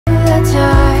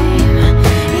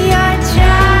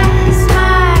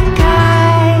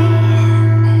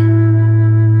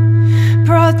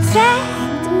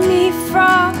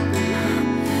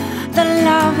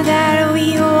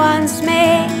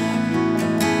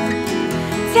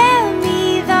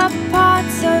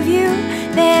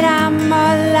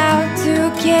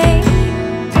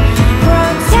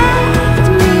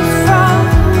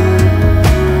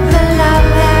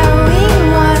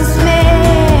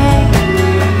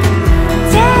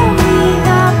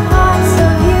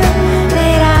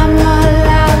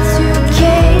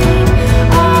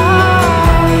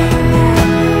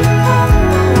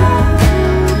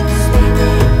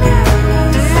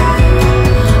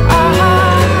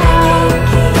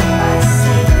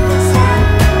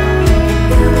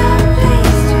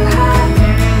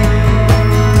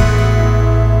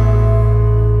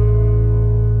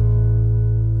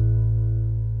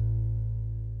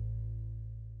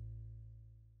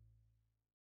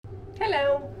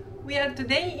Hello! We are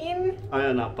today in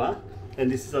Ayia Napa,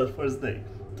 and this is our first day.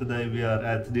 Today we are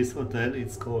at this hotel.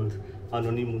 It's called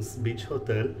Anonymous Beach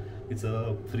Hotel. It's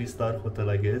a 3-star hotel,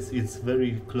 I guess. It's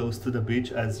very close to the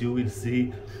beach, as you will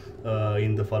see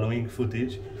in the following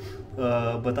footage.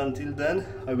 But until then,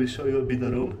 I will show you a bit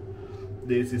the room.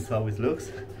 This is how it looks.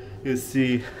 You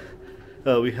see,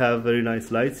 we have very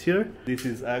nice lights here. This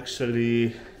is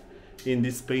actually, in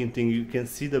this painting, you can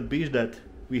see the beach that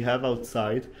we have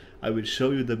outside. I will show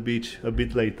you the beach a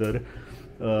bit later.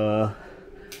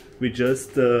 We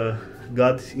just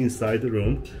got inside the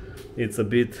room. It's a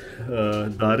bit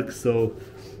dark, so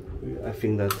I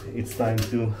think that it's time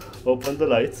to open the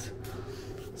lights.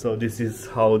 So this is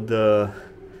how the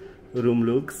room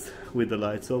looks with the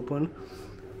lights open.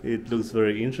 It looks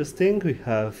very interesting. We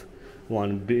have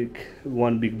one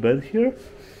big bed here,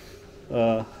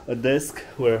 a desk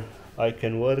where I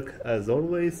can work as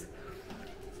always,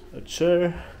 a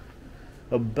chair,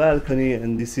 a balcony,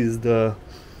 and this is the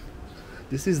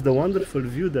wonderful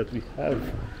view that we have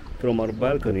from our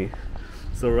balcony.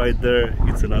 So right there,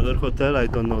 it's another hotel. I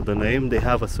don't know the name. They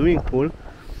have a swimming pool.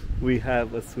 We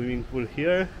have a swimming pool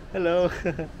here. Hello.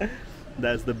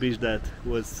 That's the beach that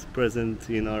was present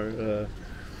in our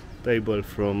table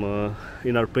from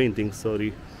in our painting,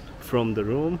 sorry, from the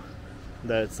room.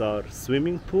 That's our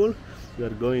swimming pool. We are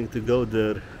going to go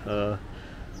there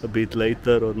a bit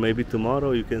later, or maybe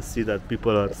tomorrow. You can see that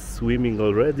people are swimming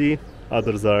already,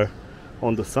 others are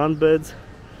on the sunbeds.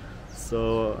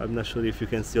 So I'm not sure if you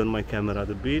can see on my camera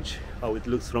the beach, how it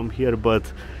looks from here,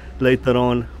 but later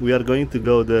on we are going to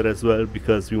go there as well,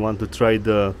 because we want to try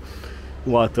the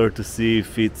water to see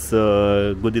if it's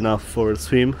good enough for a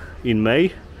swim in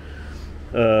May.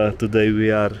 Today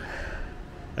we are,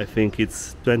 I think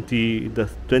it's the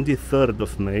 23rd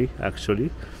of May actually,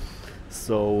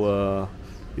 so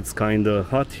it's kind of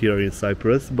hot here in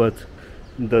Cyprus, but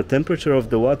the temperature of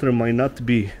the water might not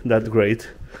be that great.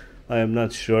 I am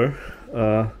not sure.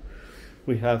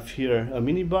 We have here a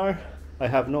mini bar. I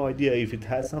have no idea if it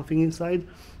has something inside.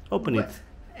 Open it.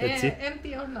 Let's see.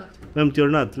 Empty or not? Empty or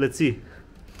not? Let's see.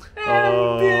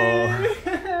 Empty.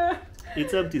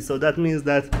 It's empty, so that means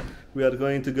that we are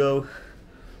going to go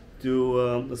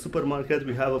to the supermarket.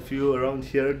 We have a few around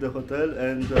here, the hotel,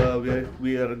 and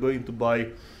we are going to buy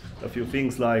a few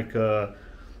things like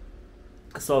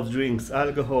soft drinks,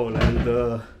 alcohol,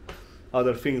 and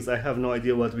other things. I have no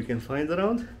idea what we can find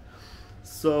around.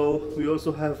 So we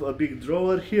also have a big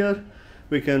drawer here.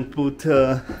 We can put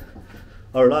our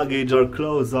luggage, our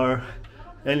clothes, or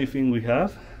anything we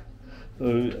have.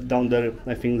 Down there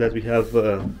I think that we have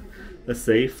a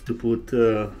safe to put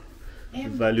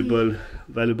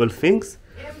valuable things.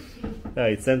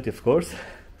 It's empty, of course.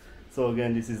 So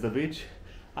again, this is the beach.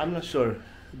 I'm not sure,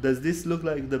 does this look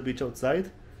like the beach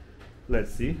outside?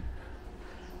 Let's see.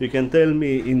 You can tell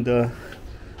me in the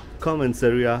comments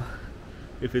area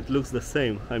if it looks the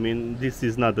same. I mean, this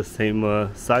is not the same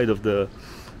side of the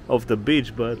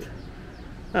beach, but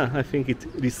I think it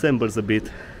resembles a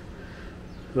bit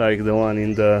like the one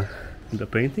in the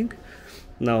painting.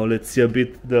 Now let's see a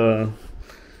bit the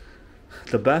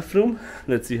bathroom.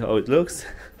 Let's see how it looks.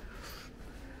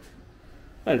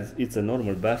 It's a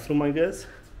normal bathroom, I guess.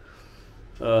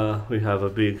 We have a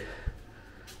big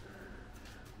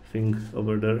thing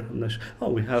over there. I'm not sure. Oh,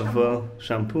 we have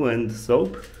shampoo and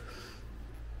soap.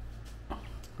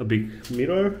 A big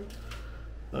mirror.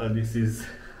 This is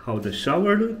how the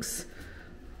shower looks.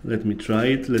 Let me try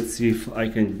it. Let's see if I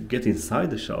can get inside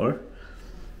the shower.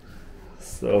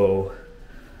 So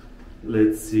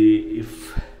let's see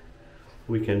if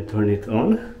we can turn it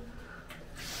on.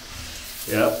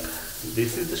 Yep,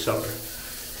 this is the shower.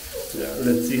 Yeah,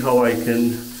 let's see how I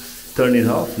can turn it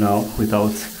off now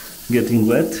without getting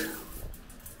wet.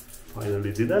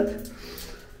 Finally did that.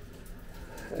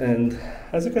 And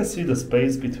as you can see, the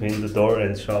space between the door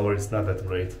and shower is not that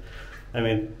great. I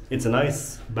mean, it's a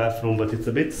nice bathroom, but it's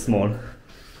a bit small,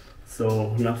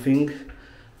 so nothing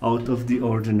out of the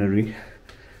ordinary.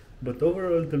 But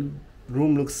overall the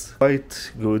room looks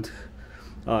quite good.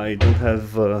 I don't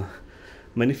have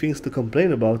many things to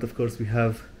complain about. Of course, we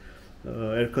have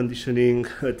air conditioning,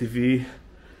 a TV.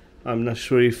 I'm not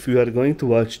sure if we are going to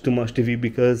watch too much TV,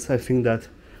 because I think that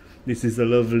this is a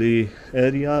lovely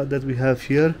area that we have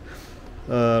here,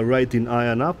 right in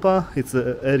Ayia Napa. It's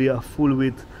an area full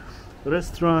with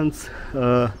restaurants,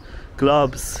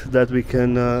 clubs that we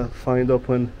can find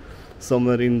open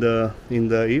somewhere in the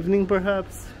evening,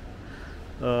 perhaps.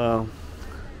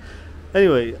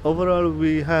 Anyway, overall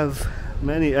we have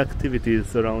many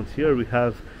activities around here. We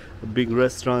have a big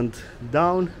restaurant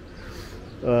down.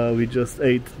 We just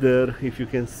ate there. If you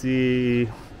can see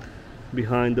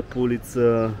Behind the pool, it's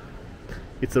a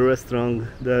restaurant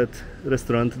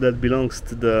that belongs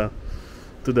to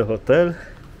the hotel.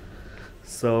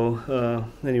 So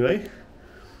anyway,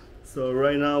 so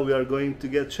right now we are going to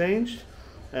get changed,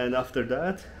 and after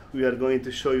that we are going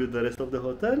to show you the rest of the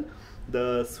hotel,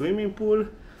 the swimming pool,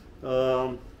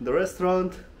 the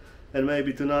restaurant, and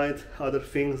maybe tonight other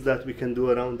things that we can do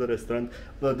around the restaurant,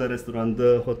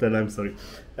 the hotel, I'm sorry.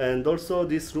 And also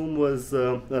this room was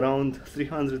around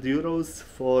 300 euros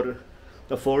for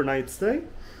a 4-night stay.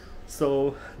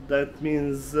 So that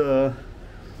means that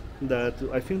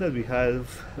I think that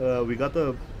we got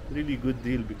a really good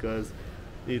deal, because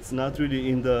it's not really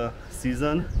in the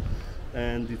season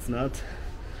and it's not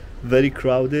very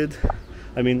crowded.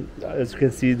 I mean, as you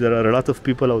can see, there are a lot of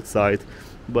people outside,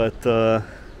 but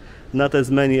not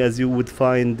as many as you would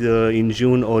find in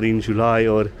June or in July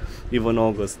or even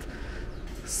August.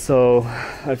 So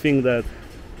I think that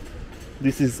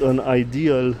this is an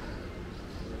ideal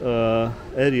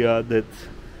area that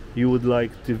you would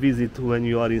like to visit when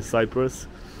you are in Cyprus.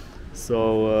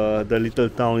 So the little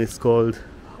town is called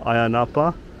Ayia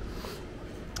Napa,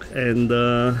 and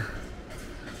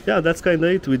yeah, that's kind of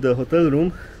it with the hotel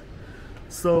room.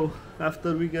 So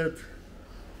after we get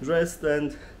dressed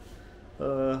and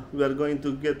we are going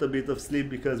to get a bit of sleep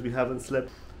because we haven't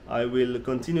slept, I will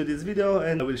continue this video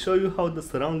and I will show you how the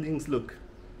surroundings look.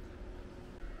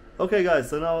 Okay guys,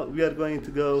 so now we are going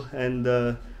to go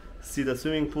and see the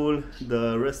swimming pool,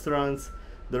 the restaurants,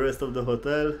 the rest of the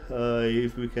hotel,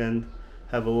 if we can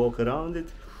have a walk around it,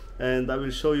 and I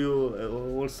will show you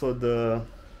also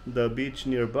the beach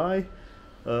nearby.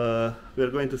 We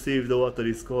are going to see if the water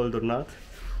is cold or not,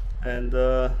 and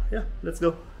yeah, let's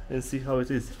go and see how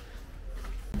it is.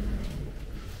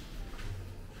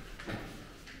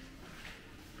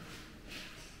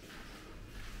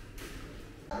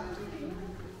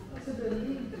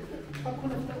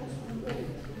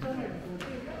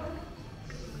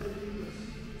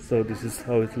 So this is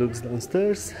how it looks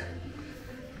downstairs.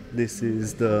 This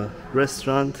is the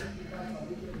restaurant.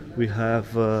 We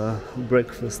have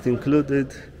breakfast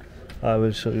included. I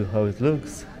will show you how it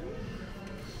looks.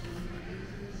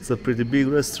 It's a pretty big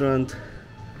restaurant.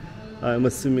 I'm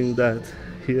assuming that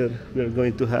here we are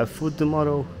going to have food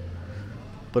tomorrow.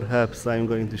 Perhaps I'm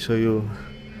going to show you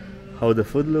how the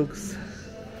food looks.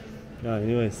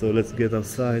 Anyway, so let's get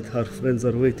outside. Our friends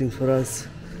are waiting for us.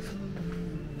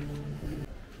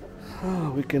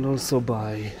 We can also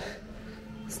buy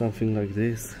something like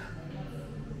this.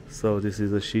 So this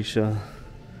is a shisha.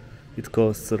 It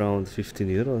costs around 15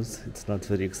 euros. It's not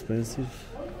very expensive.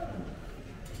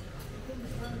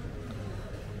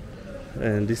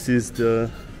 And this is the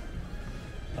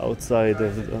outside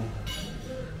of the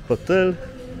hotel.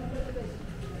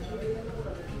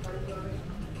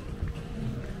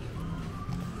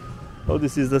 Oh,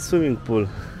 this is the swimming pool.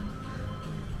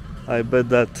 I bet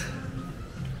that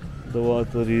the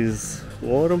water is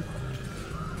warm.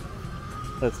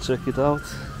 Let's check it out.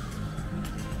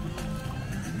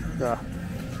 Yeah,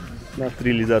 not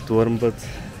really that warm, but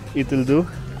it'll do.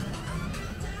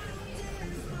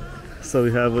 So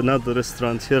we have another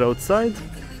restaurant here outside.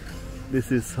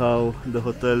 This is how the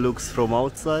hotel looks from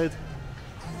outside.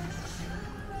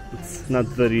 It's not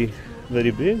very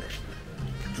big,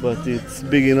 but it's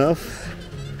big enough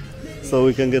so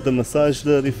we can get a massage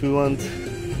there if we want.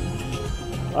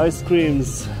 Ice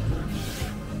creams,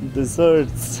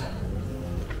 desserts.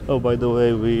 Oh, by the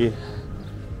way, we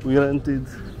rented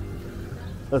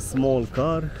a small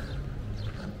car.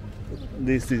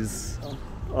 This is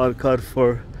our car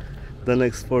for the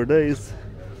next 4 days.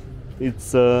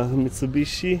 It's a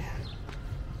Mitsubishi.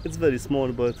 It's very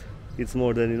small, but it's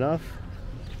more than enough.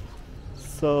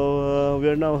 So we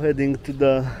are now heading to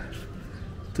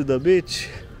the beach.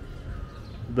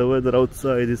 The weather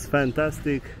outside is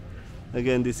fantastic.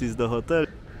 Again, this is the hotel.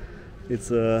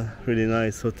 It's a really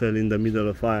nice hotel in the middle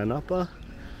of Ayia Napa.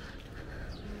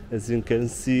 As you can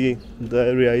see, the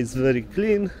area is very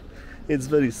clean. It's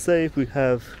very safe. We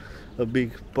have a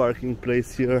big parking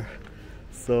place here,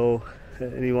 so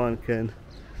anyone can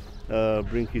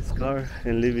bring his car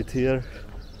and leave it here.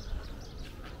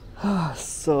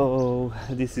 So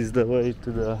this is the way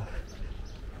to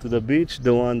the beach,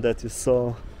 the one that you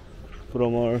saw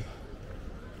from our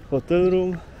hotel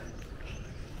room.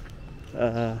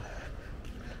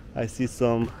 I see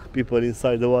some people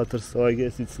inside the water, so I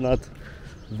guess it's not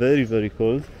very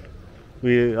cold.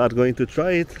 We are going to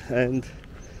try it and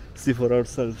see for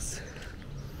ourselves.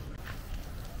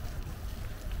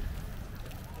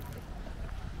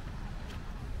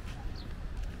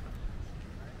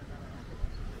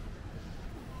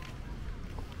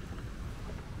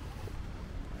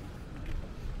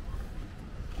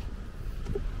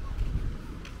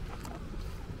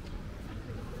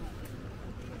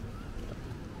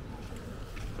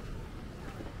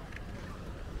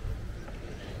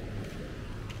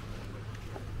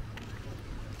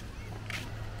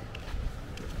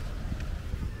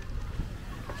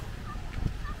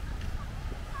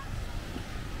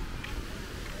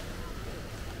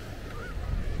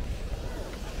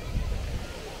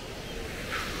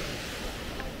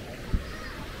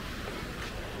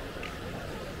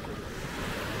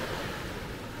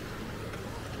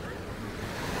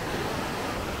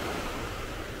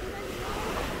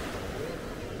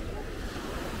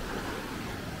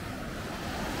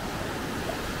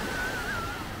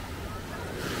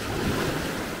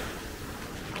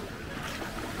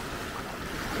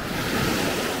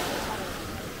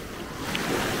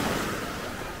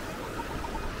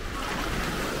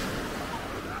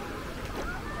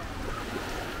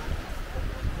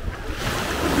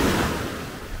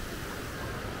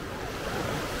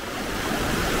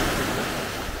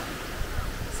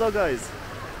 So guys,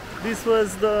 this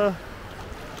was the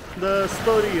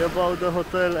story about the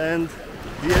hotel and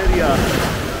the area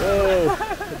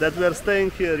that we are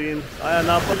staying here in Ayia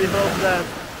Napa. I hope that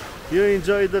you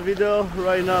enjoyed the video.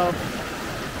 Right now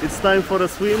it's time for a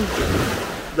swim.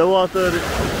 The water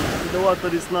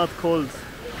is not cold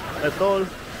at all.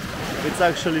 It's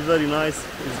actually very nice,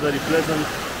 it's very pleasant.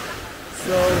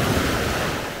 So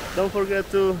don't forget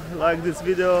to like this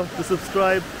video, to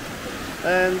subscribe,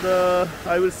 and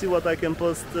I will see what I can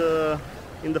post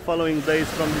in the following days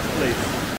from this place.